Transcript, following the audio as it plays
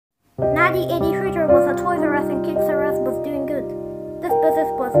1983 there was a Toys R Us and Kids R Us was doing good. This business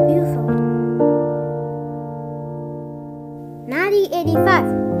was useful.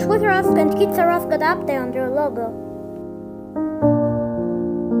 1985, Toys R Us and Kids R Us got up there on their logo.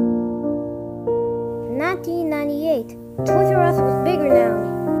 1998, Toys R Us was bigger now.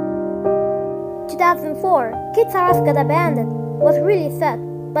 2004, Kids R Us got abandoned. Was really sad,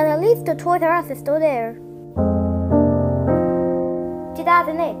 but at least the Toys R Us is still there.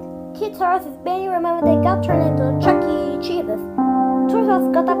 2008, Kids R Us is barely remember they got turned into Chuck E. Cheese's. Toys R Us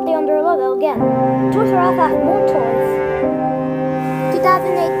got up there on their logo again. Toys R Us has more toys.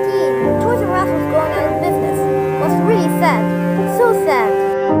 2018, Toys R Us was going out of business. Was really sad. So sad.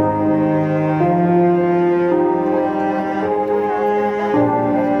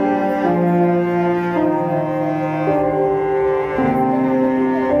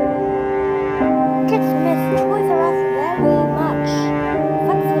 Kids miss Toys R Us very much.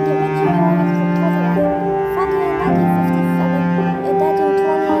 Thanks for the original owners of Toys R Us, founded in 1957 and died in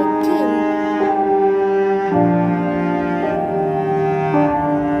 2018.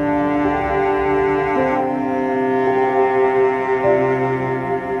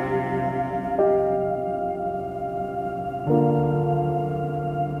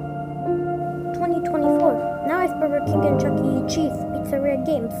 Now it's Burger King and Chuck E. Cheese Pizzeria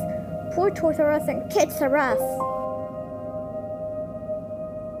Games. Poor Toys R Us and Kids R Us.